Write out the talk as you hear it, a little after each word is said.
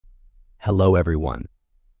Hello everyone.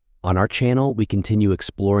 On our channel, we continue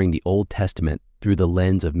exploring the Old Testament through the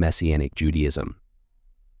lens of Messianic Judaism.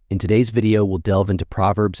 In today's video, we'll delve into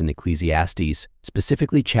Proverbs and Ecclesiastes,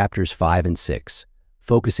 specifically chapters 5 and 6,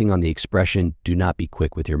 focusing on the expression, "Do not be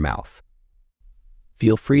quick with your mouth."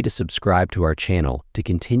 Feel free to subscribe to our channel to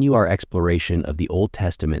continue our exploration of the Old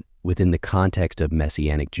Testament within the context of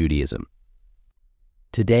Messianic Judaism.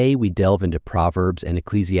 Today, we delve into Proverbs and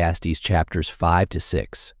Ecclesiastes chapters 5 to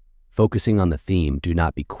 6, focusing on the theme, "Do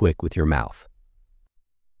not be quick with your mouth."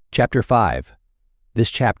 Chapter 5. This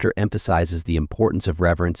chapter emphasizes the importance of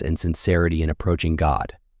reverence and sincerity in approaching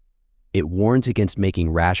God. It warns against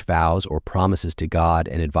making rash vows or promises to God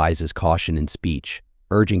and advises caution in speech,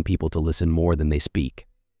 urging people to listen more than they speak.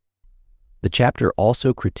 The chapter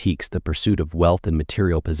also critiques the pursuit of wealth and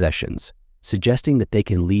material possessions, suggesting that they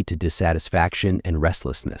can lead to dissatisfaction and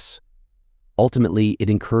restlessness. Ultimately, it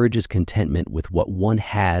encourages contentment with what one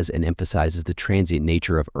has and emphasizes the transient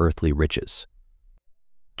nature of earthly riches.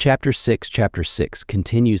 Chapter 6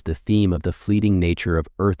 continues the theme of the fleeting nature of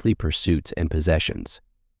earthly pursuits and possessions.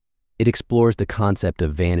 It explores the concept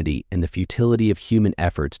of vanity and the futility of human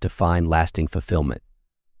efforts to find lasting fulfillment.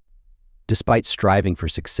 Despite striving for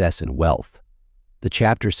success and wealth, the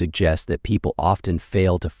chapter suggests that people often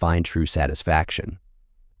fail to find true satisfaction.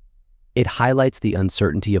 It highlights the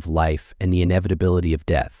uncertainty of life and the inevitability of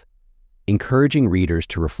death, encouraging readers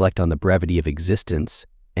to reflect on the brevity of existence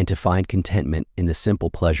and to find contentment in the simple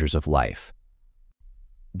pleasures of life.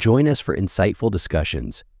 Join us for insightful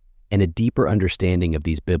discussions and a deeper understanding of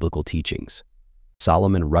these biblical teachings.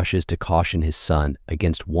 Solomon rushes to caution his son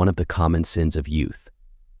against one of the common sins of youth.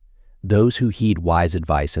 Those who heed wise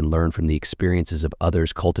advice and learn from the experiences of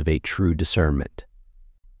others cultivate true discernment.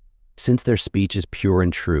 Since their speech is pure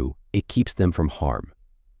and true, it keeps them from harm.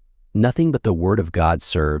 Nothing but the Word of God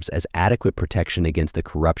serves as adequate protection against the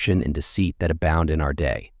corruption and deceit that abound in our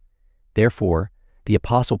day. Therefore, the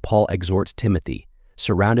Apostle Paul exhorts Timothy,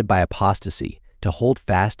 surrounded by apostasy, to hold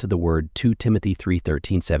fast to the Word, 2 Timothy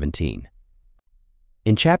 3:13-17.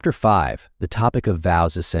 In chapter 5, the topic of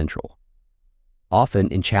vows is central. Often,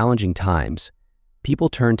 in challenging times, people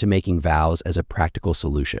turn to making vows as a practical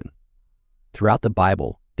solution. Throughout the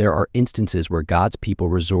Bible, there are instances where God's people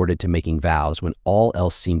resorted to making vows when all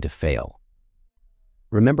else seemed to fail.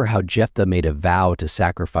 Remember how Jephthah made a vow to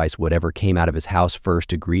sacrifice whatever came out of his house first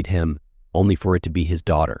to greet him, only for it to be his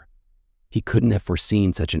daughter. He couldn't have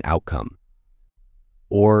foreseen such an outcome.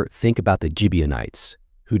 Or think about the Gibeonites,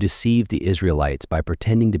 who deceived the Israelites by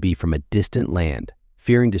pretending to be from a distant land,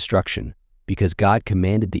 fearing destruction, because God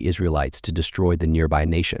commanded the Israelites to destroy the nearby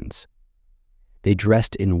nations. They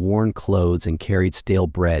dressed in worn clothes and carried stale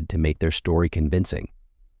bread to make their story convincing.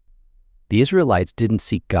 The Israelites didn't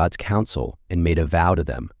seek God's counsel and made a vow to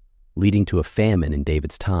them, leading to a famine in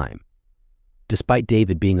David's time. Despite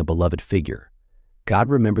David being a beloved figure, God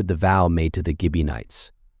remembered the vow made to the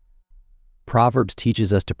Gibeonites. Proverbs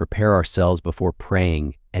teaches us to prepare ourselves before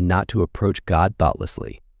praying and not to approach God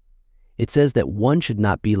thoughtlessly. It says that one should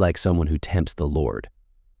not be like someone who tempts the Lord.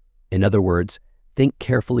 In other words, think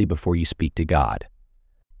carefully before you speak to God.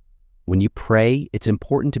 When you pray, it's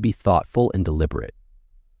important to be thoughtful and deliberate.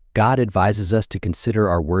 God advises us to consider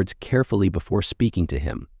our words carefully before speaking to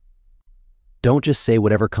Him. Don't just say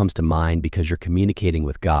whatever comes to mind because you're communicating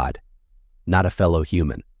with God, not a fellow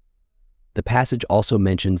human. The passage also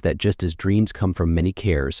mentions that just as dreams come from many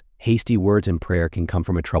cares, hasty words in prayer can come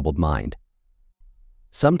from a troubled mind.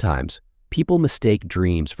 Sometimes, people mistake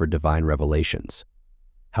dreams for divine revelations.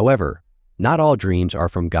 However, not all dreams are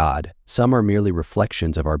from God. Some are merely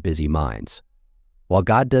reflections of our busy minds. While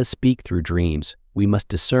God does speak through dreams, we must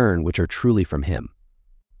discern which are truly from Him.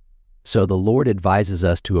 So the Lord advises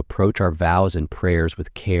us to approach our vows and prayers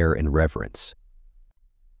with care and reverence.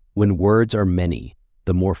 When words are many,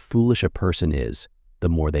 the more foolish a person is, the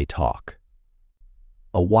more they talk.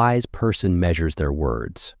 A wise person measures their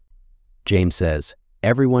words. James says,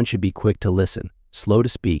 "Everyone should be quick to listen, slow to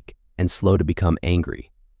speak, and slow to become angry."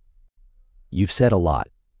 You've said a lot,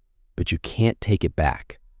 but you can't take it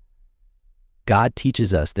back. God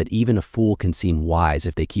teaches us that even a fool can seem wise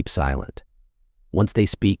if they keep silent. Once they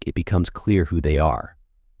speak, it becomes clear who they are.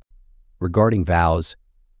 Regarding vows,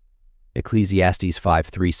 Ecclesiastes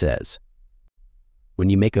 5:3 says, "When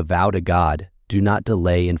you make a vow to God, do not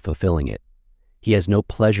delay in fulfilling it. He has no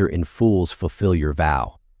pleasure in fools. Fulfill your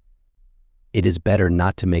vow." It is better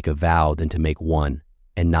not to make a vow than to make one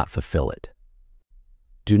and not fulfill it.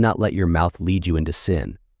 Do not let your mouth lead you into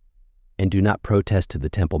sin, and do not protest to the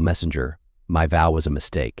temple messenger, "My vow was a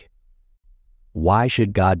mistake." Why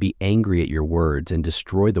should God be angry at your words and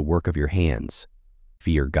destroy the work of your hands?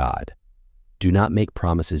 Fear God. Do not make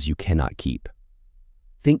promises you cannot keep.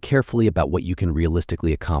 Think carefully about what you can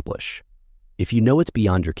realistically accomplish. If you know it's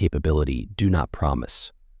beyond your capability, do not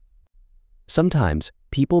promise. Sometimes,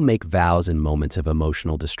 people make vows in moments of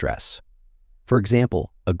emotional distress. For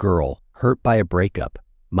example, a girl, hurt by a breakup,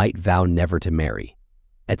 might vow never to marry.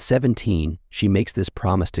 At 17, she makes this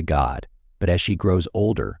promise to God, but as she grows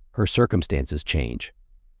older, her circumstances change.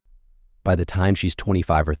 By the time she's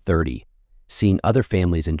 25 or 30, seeing other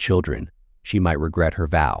families and children, she might regret her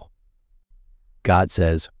vow. God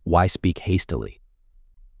says, "Why speak hastily?"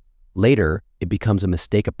 Later, it becomes a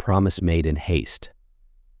mistake, a promise made in haste.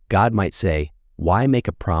 God might say, "Why make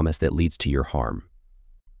a promise that leads to your harm?"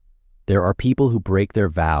 There are people who break their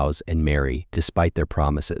vows and marry despite their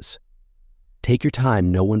promises. Take your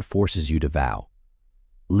time, no one forces you to vow.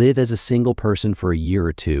 Live as a single person for a year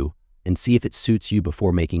or two and see if it suits you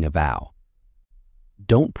before making a vow.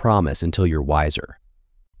 Don't promise until you're wiser.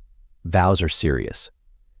 Vows are serious.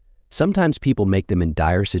 Sometimes people make them in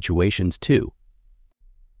dire situations too.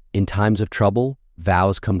 In times of trouble,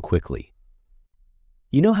 vows come quickly.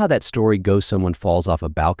 You know how that story goes, someone falls off a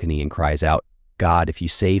balcony and cries out, "God, if you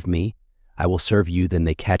save me, I will serve you." Then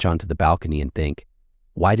they catch onto the balcony and think,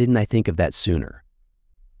 "Why didn't I think of that sooner?"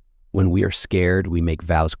 When we are scared, we make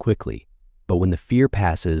vows quickly, but when the fear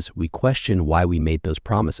passes, we question why we made those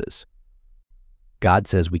promises. God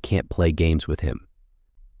says we can't play games with Him.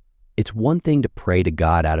 It's one thing to pray to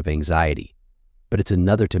God out of anxiety, but it's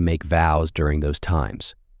another to make vows during those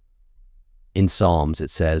times. In Psalms, it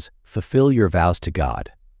says, "Fulfill your vows to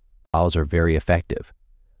God." Vows are very effective,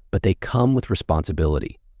 but they come with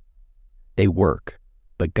responsibility. They work,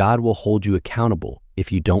 but God will hold you accountable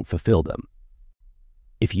if you don't fulfill them.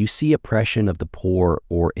 If you see oppression of the poor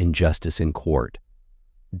or injustice in court,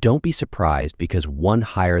 don't be surprised, because one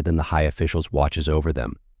higher than the high officials watches over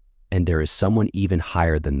them, and there is someone even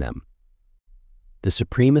higher than them. The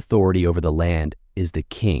supreme authority over the land is the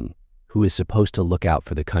king, who is supposed to look out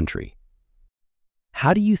for the country.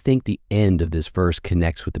 How do you think the end of this verse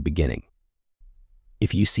connects with the beginning?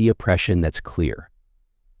 If you see oppression, that's clear.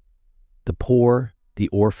 The poor, the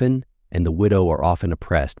orphan, and the widow are often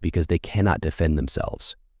oppressed because they cannot defend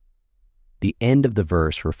themselves. The end of the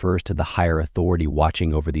verse refers to the higher authority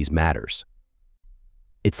watching over these matters.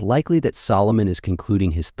 It's likely that Solomon is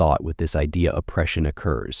concluding his thought with this idea: oppression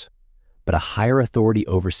occurs, but a higher authority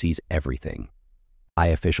oversees everything. High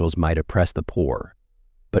officials might oppress the poor,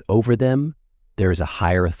 but over them, there is a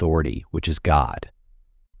higher authority, which is God.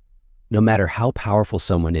 No matter how powerful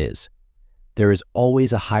someone is, there is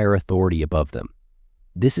always a higher authority above them.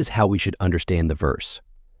 This is how we should understand the verse.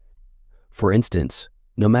 For instance,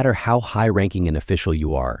 no matter how high-ranking an official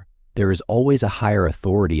you are, there is always a higher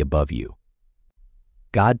authority above you.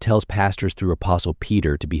 God tells pastors through Apostle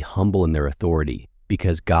Peter to be humble in their authority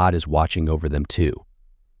because God is watching over them too.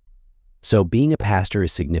 So being a pastor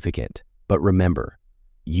is significant, but remember,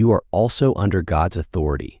 you are also under God's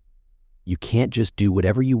authority. You can't just do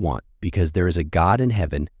whatever you want, because there is a God in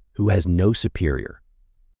heaven who has no superior.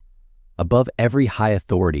 Above every high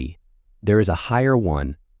authority, there is a higher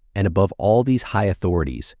one, and above all these high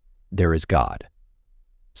authorities, there is God.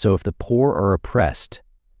 So if the poor are oppressed,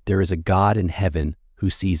 there is a God in heaven who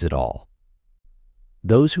sees it all.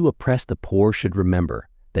 Those who oppress the poor should remember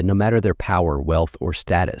that no matter their power, wealth, or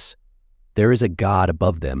status, there is a God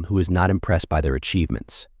above them who is not impressed by their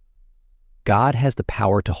achievements. God has the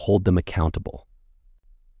power to hold them accountable.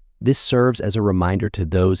 This serves as a reminder to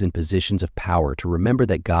those in positions of power to remember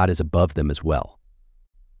that God is above them as well.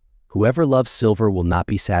 Whoever loves silver will not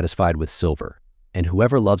be satisfied with silver, and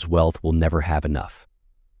whoever loves wealth will never have enough.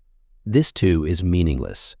 This too is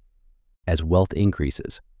meaningless. As wealth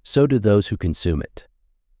increases, so do those who consume it.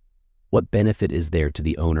 What benefit is there to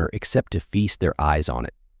the owner except to feast their eyes on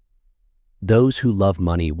it? Those who love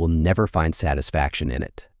money will never find satisfaction in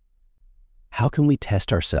it. How can we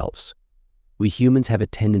test ourselves? We humans have a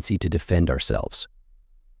tendency to defend ourselves.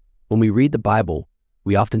 When we read the Bible,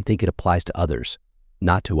 we often think it applies to others,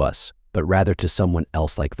 not to us, but rather to someone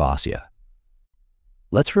else like Vasya.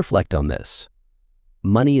 Let's reflect on this.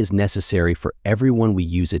 Money is necessary for everyone. We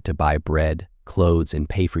use it to buy bread, clothes, and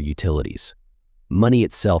pay for utilities. Money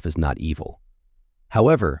itself is not evil.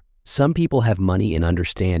 However, some people have money and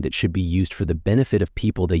understand it should be used for the benefit of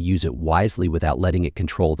people. They use it wisely without letting it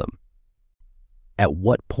control them. At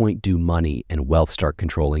what point do money and wealth start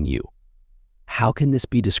controlling you? How can this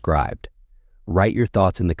be described? Write your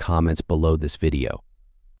thoughts in the comments below this video.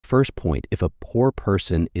 First point: if a poor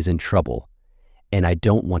person is in trouble and I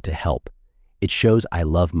don't want to help, it shows I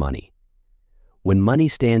love money. When money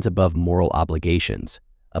stands above moral obligations,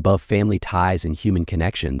 above family ties and human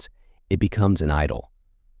connections, it becomes an idol.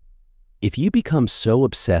 If you become so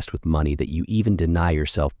obsessed with money that you even deny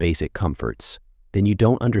yourself basic comforts, then you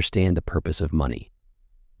don't understand the purpose of money.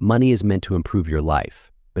 Money is meant to improve your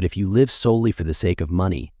life, but if you live solely for the sake of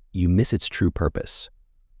money, you miss its true purpose.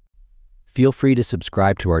 Feel free to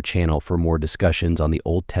subscribe to our channel for more discussions on the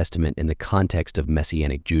Old Testament in the context of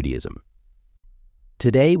Messianic Judaism.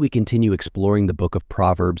 Today, we continue exploring the book of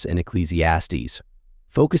Proverbs and Ecclesiastes.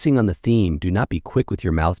 Focusing on the theme, do not be quick with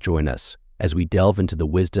your mouth, join us as we delve into the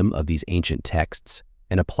wisdom of these ancient texts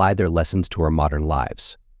and apply their lessons to our modern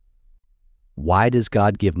lives. Why does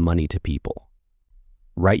God give money to people?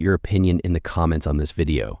 Write your opinion in the comments on this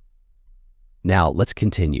video. Now, let's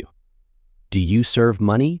continue. Do you serve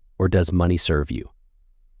money, or does money serve you?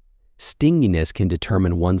 Stinginess can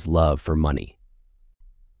determine one's love for money.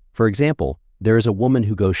 For example, there is a woman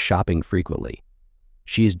who goes shopping frequently.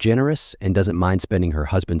 She is generous and doesn't mind spending her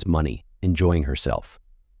husband's money, enjoying herself.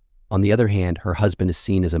 On the other hand, her husband is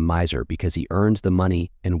seen as a miser because he earns the money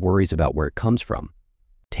and worries about where it comes from.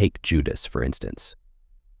 Take Judas, for instance.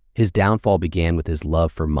 His downfall began with his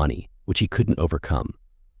love for money, which he couldn't overcome.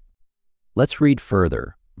 Let's read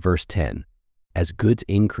further, verse 10. As goods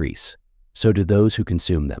increase, so do those who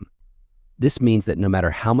consume them. This means that no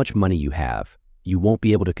matter how much money you have, you won't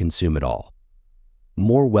be able to consume it all.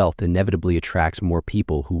 More wealth inevitably attracts more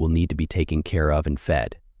people who will need to be taken care of and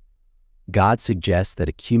fed. God suggests that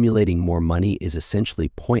accumulating more money is essentially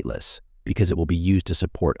pointless because it will be used to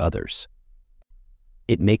support others.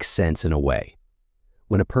 It makes sense in a way.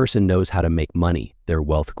 When a person knows how to make money, their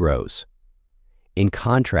wealth grows. In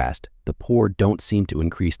contrast, the poor don't seem to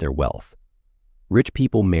increase their wealth. Rich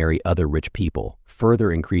people marry other rich people,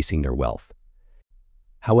 further increasing their wealth.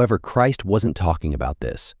 However, Christ wasn't talking about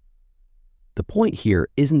this. The point here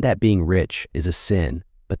isn't that being rich is a sin,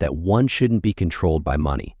 but that one shouldn't be controlled by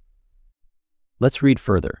money. Let's read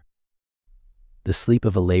further. The sleep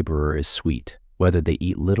of a laborer is sweet, whether they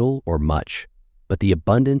eat little or much, but the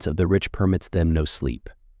abundance of the rich permits them no sleep.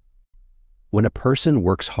 When a person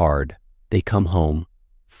works hard, they come home,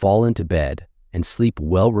 fall into bed, and sleep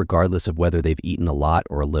well regardless of whether they've eaten a lot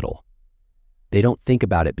or a little. They don't think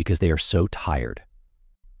about it because they are so tired.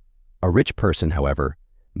 A rich person, however,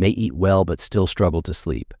 may eat well but still struggle to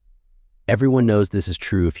sleep. Everyone knows this is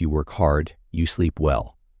true. If you work hard, you sleep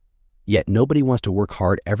well. Yet nobody wants to work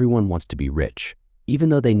hard, everyone wants to be rich, even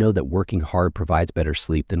though they know that working hard provides better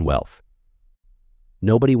sleep than wealth.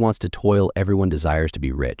 Nobody wants to toil, everyone desires to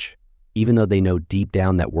be rich, even though they know deep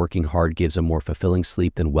down that working hard gives a more fulfilling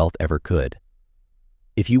sleep than wealth ever could.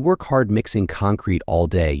 If you work hard mixing concrete all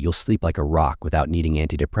day, you'll sleep like a rock without needing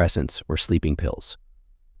antidepressants or sleeping pills.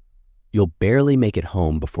 You'll barely make it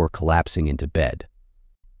home before collapsing into bed.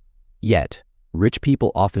 Yet, rich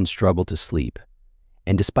people often struggle to sleep,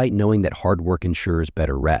 and despite knowing that hard work ensures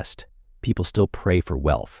better rest, people still pray for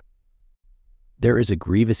wealth. There is a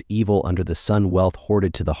grievous evil under the sun, wealth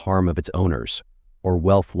hoarded to the harm of its owners, or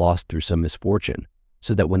wealth lost through some misfortune,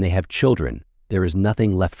 so that when they have children, there is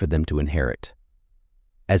nothing left for them to inherit.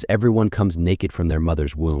 As everyone comes naked from their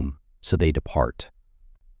mother's womb, so they depart.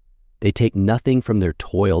 They take nothing from their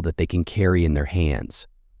toil that they can carry in their hands.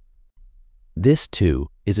 This, too,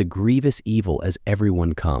 is a grievous evil, as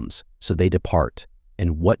everyone comes, so they depart.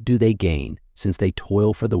 And what do they gain, since they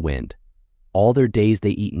toil for the wind? All their days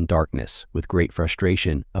they eat in darkness, with great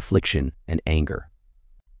frustration, affliction, and anger.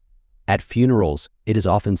 At funerals, it is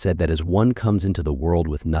often said that as one comes into the world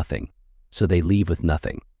with nothing, so they leave with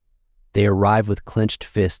nothing. They arrive with clenched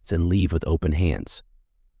fists and leave with open hands.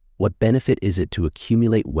 What benefit is it to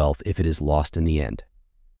accumulate wealth if it is lost in the end?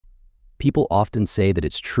 People often say that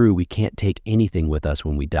it's true we can't take anything with us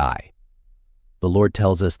when we die. The Lord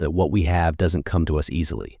tells us that what we have doesn't come to us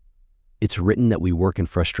easily. It's written that we work in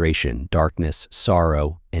frustration, darkness,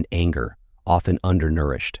 sorrow, and anger, often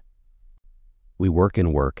undernourished. We work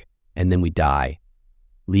and work, and then we die,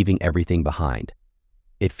 leaving everything behind.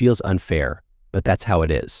 It feels unfair, but that's how it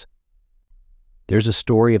is. There's a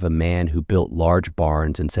story of a man who built large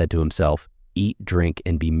barns and said to himself, "Eat, drink,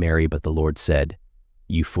 and be merry," but the Lord said,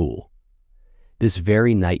 "You fool. This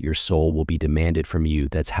very night your soul will be demanded from you."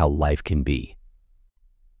 That's how life can be.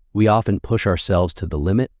 We often push ourselves to the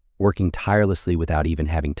limit, working tirelessly without even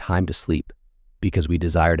having time to sleep, because we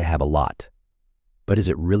desire to have a lot. But is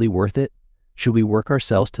it really worth it? Should we work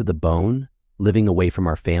ourselves to the bone, living away from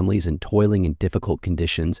our families and toiling in difficult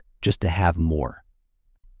conditions just to have more?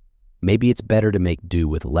 Maybe it's better to make do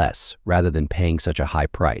with less rather than paying such a high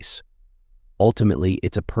price. Ultimately,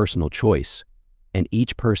 it's a personal choice, and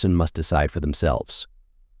each person must decide for themselves.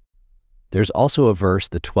 There's also a verse,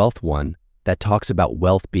 the 12th one, that talks about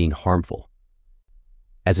wealth being harmful.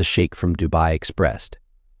 As a sheikh from Dubai expressed,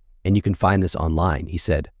 and you can find this online, he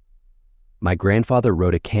said, My grandfather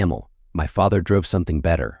rode a camel. My father drove something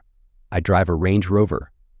better. I drive a Range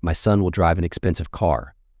Rover. My son will drive an expensive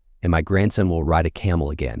car. And my grandson will ride a camel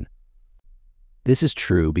again. This is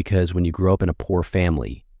true because when you grow up in a poor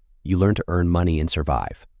family, you learn to earn money and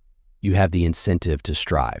survive. You have the incentive to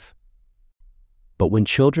strive. But when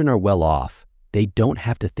children are well off, they don't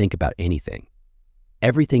have to think about anything.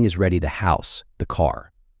 Everything is ready: the house, the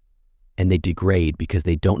car. And they degrade because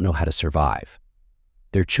they don't know how to survive.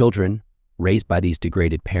 Their children, raised by these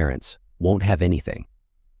degraded parents, won't have anything.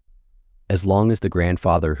 As long as the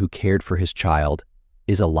grandfather who cared for his child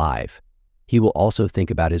is alive, he will also think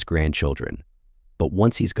about his grandchildren. But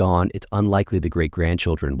once he's gone, it's unlikely the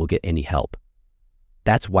great-grandchildren will get any help.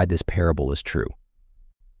 That's why this parable is true.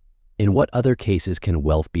 In what other cases can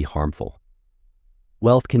wealth be harmful?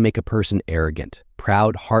 Wealth can make a person arrogant,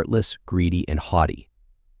 proud, heartless, greedy, and haughty.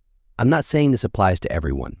 I'm not saying this applies to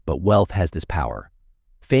everyone, but wealth has this power.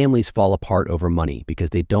 Families fall apart over money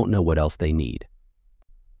because they don't know what else they need.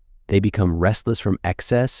 They become restless from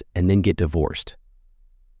excess and then get divorced.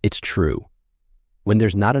 It's true. When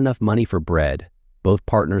there's not enough money for bread, both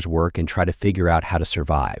partners work and try to figure out how to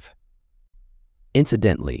survive.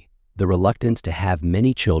 Incidentally, the reluctance to have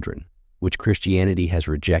many children, which Christianity has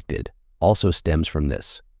rejected, also stems from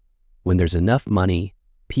this. When there's enough money,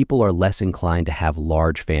 people are less inclined to have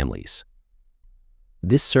large families.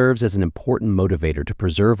 This serves as an important motivator to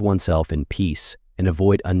preserve oneself in peace and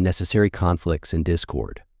avoid unnecessary conflicts and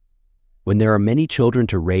discord. When there are many children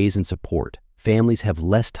to raise and support, families have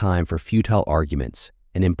less time for futile arguments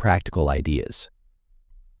and impractical ideas.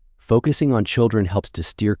 Focusing on children helps to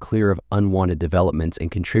steer clear of unwanted developments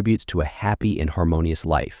and contributes to a happy and harmonious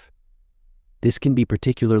life. This can be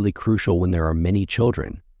particularly crucial when there are many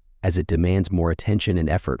children, as it demands more attention and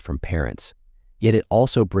effort from parents, yet it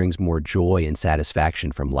also brings more joy and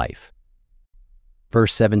satisfaction from life.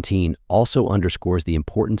 Verse 17 also underscores the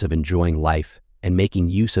importance of enjoying life and making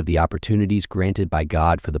use of the opportunities granted by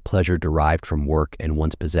God for the pleasure derived from work and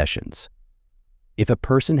one's possessions. If a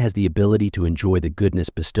person has the ability to enjoy the goodness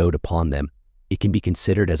bestowed upon them, it can be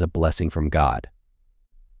considered as a blessing from God.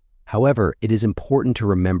 However, it is important to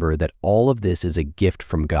remember that all of this is a gift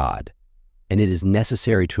from God, and it is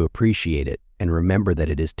necessary to appreciate it and remember that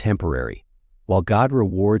it is temporary, while God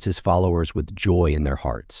rewards His followers with joy in their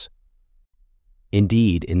hearts.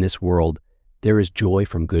 Indeed, in this world, there is joy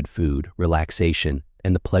from good food, relaxation,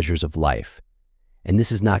 and the pleasures of life, and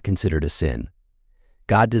this is not considered a sin.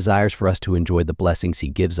 God desires for us to enjoy the blessings He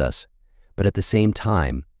gives us, but at the same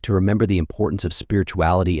time, to remember the importance of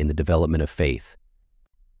spirituality in the development of faith.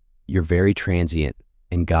 You're very transient,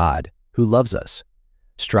 and God, who loves us,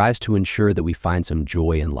 strives to ensure that we find some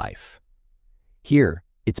joy in life. Here,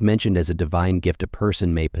 it's mentioned as a divine gift a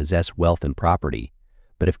person may possess wealth and property,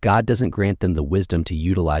 but if God doesn't grant them the wisdom to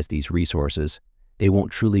utilize these resources, they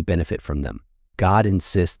won't truly benefit from them. God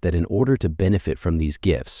insists that in order to benefit from these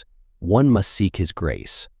gifts, one must seek His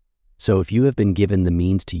grace. So if you have been given the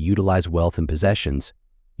means to utilize wealth and possessions,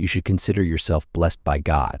 you should consider yourself blessed by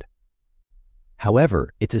God.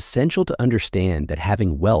 However, it's essential to understand that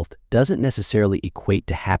having wealth doesn't necessarily equate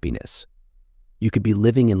to happiness. You could be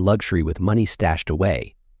living in luxury with money stashed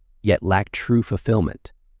away, yet lack true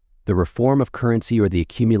fulfillment. The reform of currency or the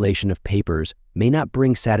accumulation of papers may not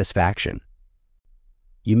bring satisfaction.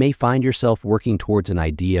 You may find yourself working towards an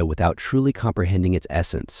idea without truly comprehending its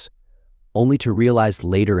essence, only to realize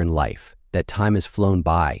later in life that time has flown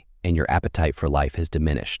by and your appetite for life has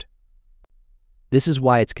diminished. This is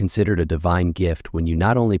why it's considered a divine gift when you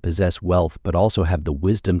not only possess wealth but also have the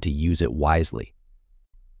wisdom to use it wisely.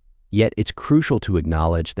 Yet it's crucial to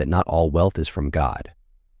acknowledge that not all wealth is from God.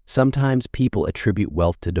 Sometimes people attribute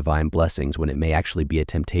wealth to divine blessings when it may actually be a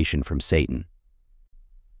temptation from Satan.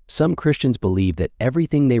 Some Christians believe that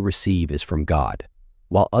everything they receive is from God,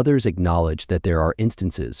 while others acknowledge that there are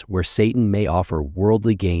instances where Satan may offer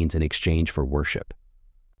worldly gains in exchange for worship.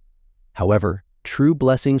 However, true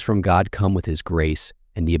blessings from God come with His grace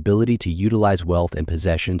and the ability to utilize wealth and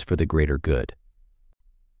possessions for the greater good.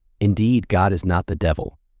 Indeed, God is not the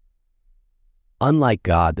devil. Unlike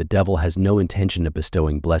God, the devil has no intention of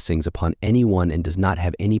bestowing blessings upon anyone and does not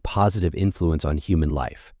have any positive influence on human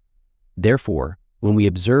life. Therefore, when we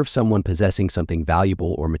observe someone possessing something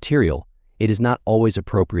valuable or material, it is not always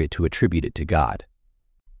appropriate to attribute it to God.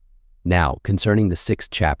 Now, concerning the 6th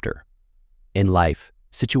chapter. In life,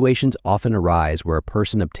 situations often arise where a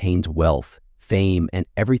person obtains wealth, fame, and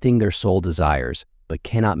everything their soul desires, but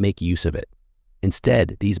cannot make use of it.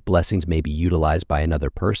 Instead, these blessings may be utilized by another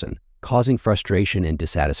person, causing frustration and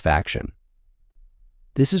dissatisfaction.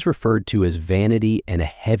 This is referred to as vanity and a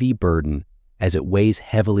heavy burden, as it weighs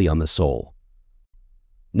heavily on the soul.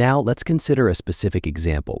 Now, let's consider a specific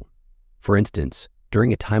example. For instance,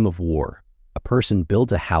 during a time of war, a person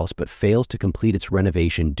builds a house but fails to complete its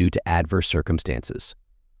renovation due to adverse circumstances.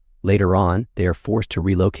 Later on, they are forced to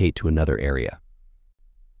relocate to another area.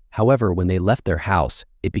 However, when they left their house,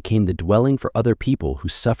 it became the dwelling for other people who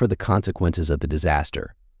suffer the consequences of the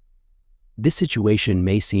disaster. This situation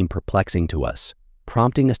may seem perplexing to us,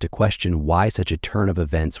 prompting us to question why such a turn of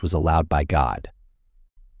events was allowed by God.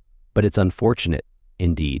 But it's unfortunate,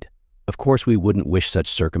 indeed. Of course, we wouldn't wish such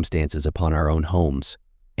circumstances upon our own homes,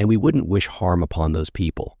 and we wouldn't wish harm upon those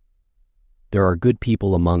people. There are good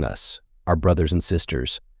people among us, our brothers and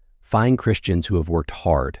sisters, fine Christians who have worked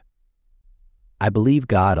hard. I believe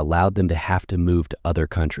God allowed them to have to move to other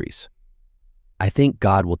countries. I think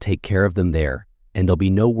God will take care of them there, and they'll be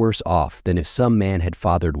no worse off than if some man had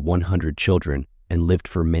fathered 100 children and lived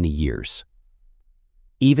for many years.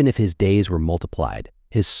 Even if his days were multiplied,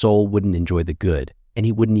 his soul wouldn't enjoy the good, and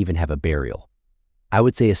he wouldn't even have a burial. I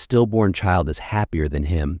would say a stillborn child is happier than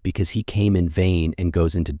him because he came in vain and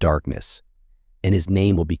goes into darkness, and his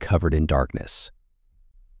name will be covered in darkness.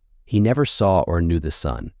 He never saw or knew the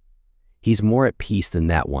sun. He's more at peace than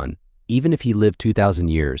that one, even if he lived 2,000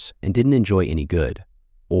 years and didn't enjoy any good,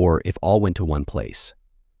 or if all went to one place.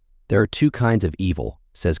 There are two kinds of evil,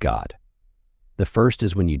 says God. The first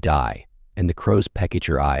is when you die, and the crows peck at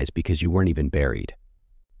your eyes because you weren't even buried.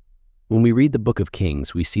 When we read the book of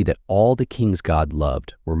Kings, we see that all the kings God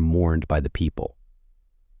loved were mourned by the people.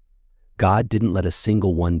 God didn't let a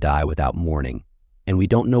single one die without mourning, and we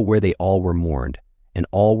don't know where they all were mourned, and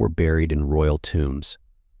all were buried in royal tombs.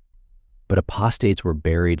 But apostates were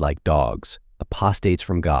buried like dogs, apostates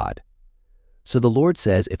from God. So the Lord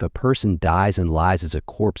says if a person dies and lies as a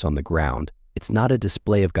corpse on the ground, it's not a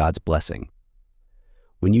display of God's blessing.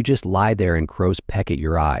 When you just lie there and crows peck at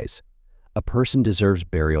your eyes, a person deserves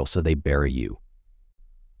burial, so they bury you.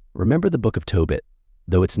 Remember the book of Tobit,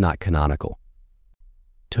 though it's not canonical.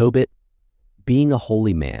 Tobit, being a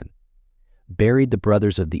holy man, buried the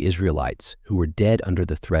brothers of the Israelites who were dead under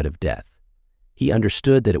the threat of death. He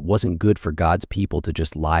understood that it wasn't good for God's people to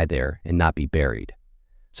just lie there and not be buried.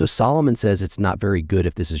 So Solomon says it's not very good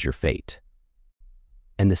if this is your fate.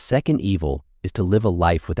 And the second evil is to live a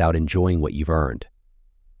life without enjoying what you've earned.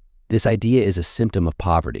 This idea is a symptom of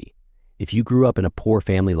poverty. If you grew up in a poor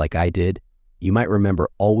family like I did, you might remember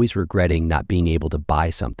always regretting not being able to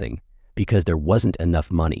buy something because there wasn't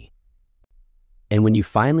enough money. And when you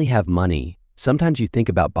finally have money, sometimes you think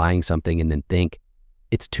about buying something and then think,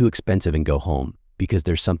 it's too expensive, and go home because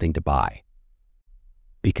there's something to buy,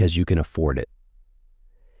 because you can afford it.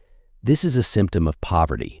 This is a symptom of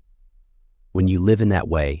poverty. When you live in that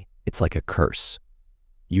way, it's like a curse.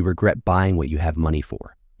 You regret buying what you have money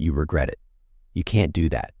for. You regret it. You can't do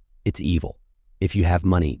that. It's evil. If you have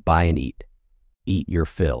money, buy and eat. Eat your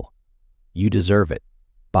fill. You deserve it.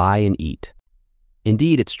 Buy and eat.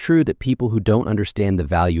 Indeed, it's true that people who don't understand the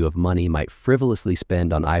value of money might frivolously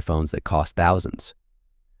spend on iPhones that cost thousands.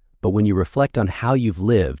 But when you reflect on how you've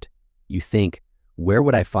lived, you think, where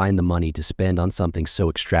would I find the money to spend on something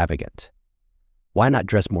so extravagant? Why not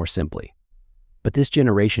dress more simply? But this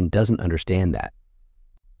generation doesn't understand that.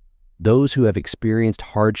 Those who have experienced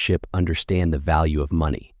hardship understand the value of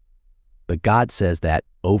money. But God says that,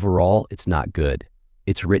 overall, it's not good.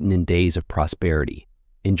 It's written in days of prosperity.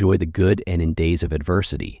 Enjoy the good, and in days of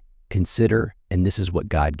adversity, consider, and this is what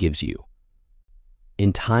God gives you.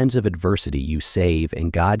 In times of adversity, you save,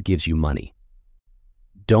 and God gives you money.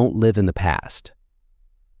 Don't live in the past.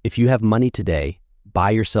 If you have money today,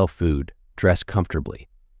 buy yourself food, dress comfortably.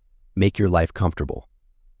 Make your life comfortable.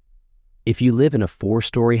 If you live in a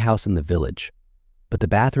 4-story house in the village, but the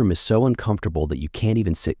bathroom is so uncomfortable that you can't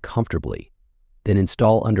even sit comfortably, then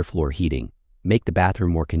install underfloor heating. Make the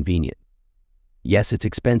bathroom more convenient. Yes, it's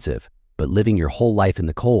expensive, but living your whole life in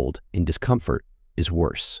the cold, in discomfort, is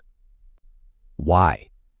worse. Why?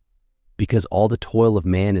 Because all the toil of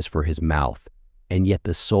man is for his mouth, and yet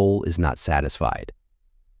the soul is not satisfied.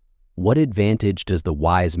 What advantage does the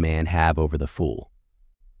wise man have over the fool?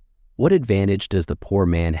 What advantage does the poor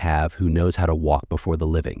man have who knows how to walk before the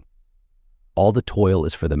living? All the toil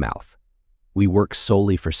is for the mouth. We work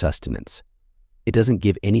solely for sustenance. It doesn't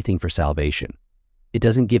give anything for salvation. It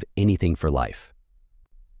doesn't give anything for life.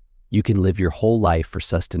 You can live your whole life for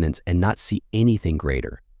sustenance and not see anything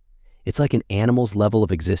greater. It's like an animal's level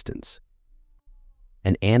of existence.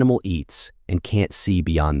 An animal eats and can't see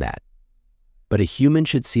beyond that. But a human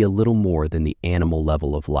should see a little more than the animal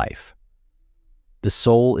level of life. The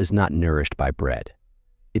soul is not nourished by bread.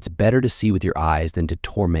 It's better to see with your eyes than to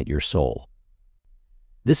torment your soul.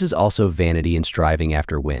 This is also vanity and striving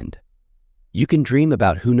after wind. You can dream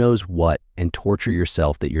about who knows what and torture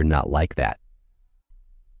yourself that you're not like that.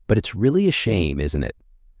 But it's really a shame, isn't it?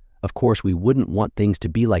 Of course, we wouldn't want things to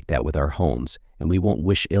be like that with our homes, and we won't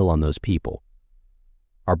wish ill on those people.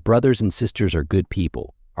 Our brothers and sisters are good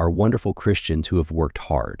people, are wonderful Christians who have worked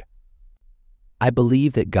hard. I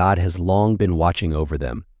believe that God has long been watching over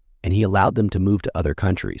them, and He allowed them to move to other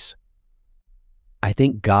countries. I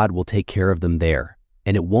think God will take care of them there,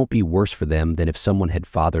 and it won't be worse for them than if someone had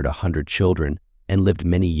fathered 100 children and lived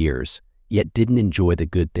many years, yet didn't enjoy the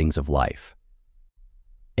good things of life.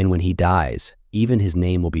 And when he dies, even his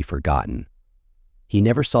name will be forgotten. He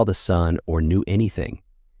never saw the sun or knew anything,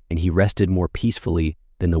 and he rested more peacefully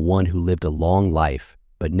than the one who lived a long life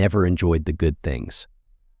but never enjoyed the good things.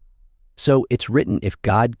 So it's written, if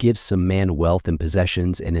God gives some man wealth and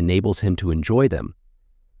possessions and enables him to enjoy them,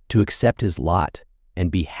 to accept his lot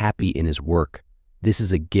and be happy in his work, this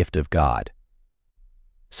is a gift of God.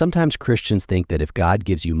 Sometimes Christians think that if God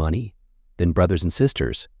gives you money, then brothers and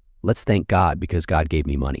sisters, let's thank God because God gave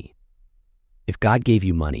me money. If God gave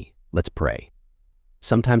you money, let's pray.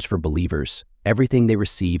 Sometimes for believers, everything they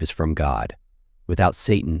receive is from God, without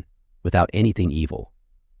Satan, without anything evil.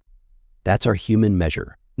 That's our human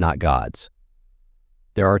measure, not God's.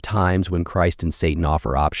 There are times when Christ and Satan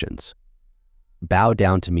offer options. Bow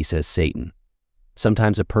down to me, says Satan.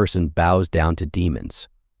 Sometimes a person bows down to demons.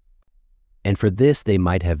 And for this, they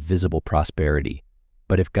might have visible prosperity.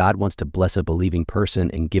 But if God wants to bless a believing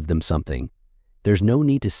person and give them something, there's no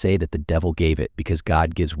need to say that the devil gave it because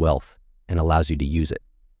God gives wealth and allows you to use it.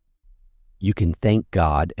 You can thank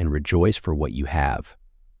God and rejoice for what you have,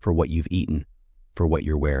 for what you've eaten, for what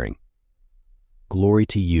you're wearing. Glory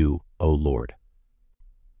to you, O Lord.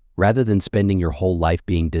 Rather than spending your whole life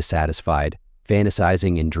being dissatisfied,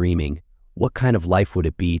 fantasizing and dreaming, what kind of life would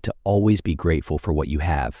it be to always be grateful for what you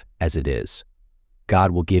have as it is?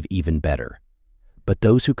 God will give even better. But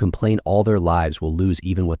those who complain all their lives will lose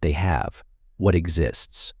even what they have, what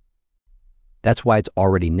exists. That's why it's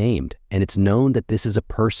already named, and it's known that this is a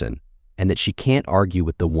person, and that she can't argue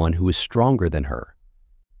with the one who is stronger than her.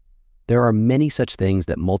 There are many such things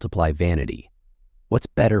that multiply vanity. What's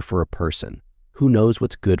better for a person? Who knows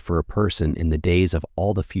what's good for a person in the days of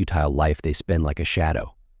all the futile life they spend like a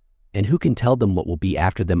shadow? And who can tell them what will be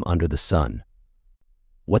after them under the sun?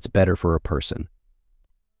 What's better for a person?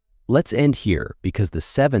 Let's end here because the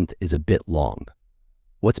seventh is a bit long.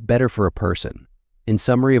 What's better for a person? In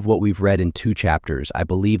summary of what we've read in 2 chapters, I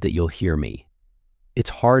believe that you'll hear me. It's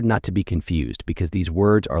hard not to be confused because these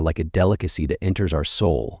words are like a delicacy that enters our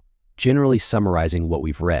soul, generally summarizing what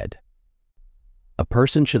we've read. A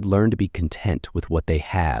person should learn to be content with what they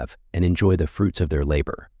have and enjoy the fruits of their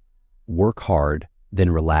labor. Work hard,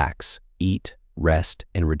 then relax, eat, rest,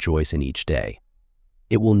 and rejoice in each day.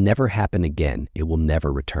 It will never happen again. It will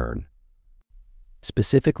never return.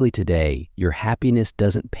 Specifically today, your happiness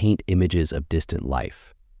doesn't paint images of distant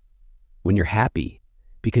life. When you're happy,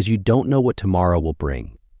 because you don't know what tomorrow will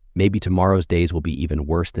bring, maybe tomorrow's days will be even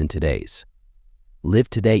worse than today's. Live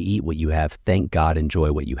today, eat what you have, thank God,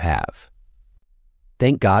 enjoy what you have.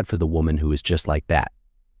 Thank God for the woman who is just like that.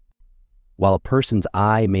 While a person's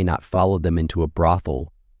eye may not follow them into a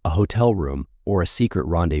brothel, a hotel room, or a secret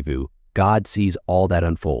rendezvous, God sees all that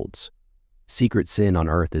unfolds. Secret sin on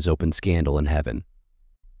earth is open scandal in heaven.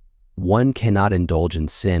 One cannot indulge in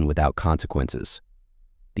sin without consequences.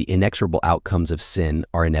 The inexorable outcomes of sin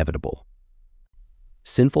are inevitable.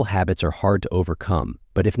 Sinful habits are hard to overcome,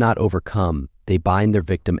 but if not overcome, they bind their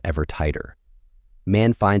victim ever tighter.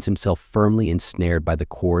 Man finds himself firmly ensnared by the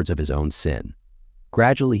cords of his own sin.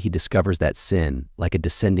 Gradually, he discovers that sin, like a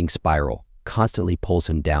descending spiral, constantly pulls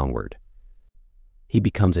him downward. He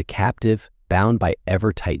becomes a captive, bound by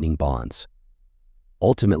ever-tightening bonds.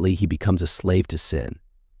 Ultimately, he becomes a slave to sin.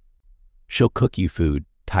 She'll cook you food,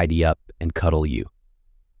 tidy up, and cuddle you.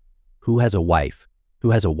 Who has a wife?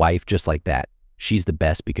 Who has a wife just like that? She's the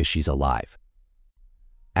best because she's alive.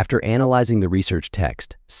 After analyzing the research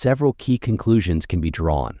text, several key conclusions can be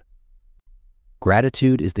drawn.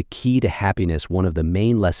 Gratitude is the key to happiness. One of the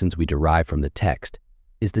main lessons we derive from the text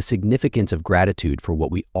is the significance of gratitude for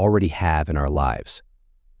what we already have in our lives.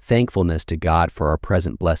 Thankfulness to God for our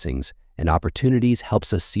present blessings and opportunities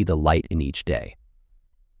helps us see the light in each day.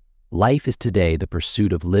 Life is today. The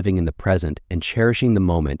pursuit of living in the present and cherishing the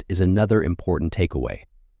moment is another important takeaway.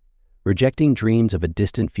 Rejecting dreams of a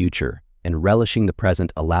distant future and relishing the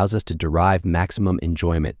present allows us to derive maximum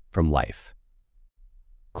enjoyment from life.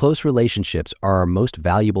 Close relationships are our most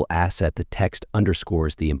valuable asset. The text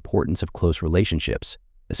underscores the importance of close relationships,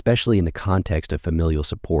 especially in the context of familial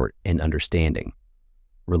support and understanding.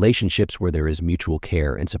 Relationships where there is mutual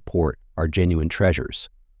care and support are genuine treasures.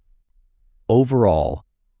 Overall,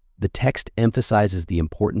 the text emphasizes the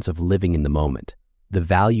importance of living in the moment, the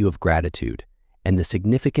value of gratitude, and the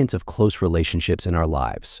significance of close relationships in our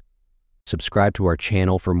lives. Subscribe to our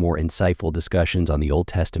channel for more insightful discussions on the Old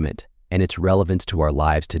Testament and its relevance to our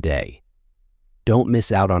lives today. Don't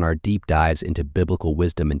miss out on our deep dives into biblical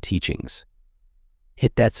wisdom and teachings.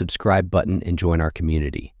 Hit that subscribe button and join our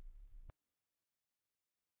community.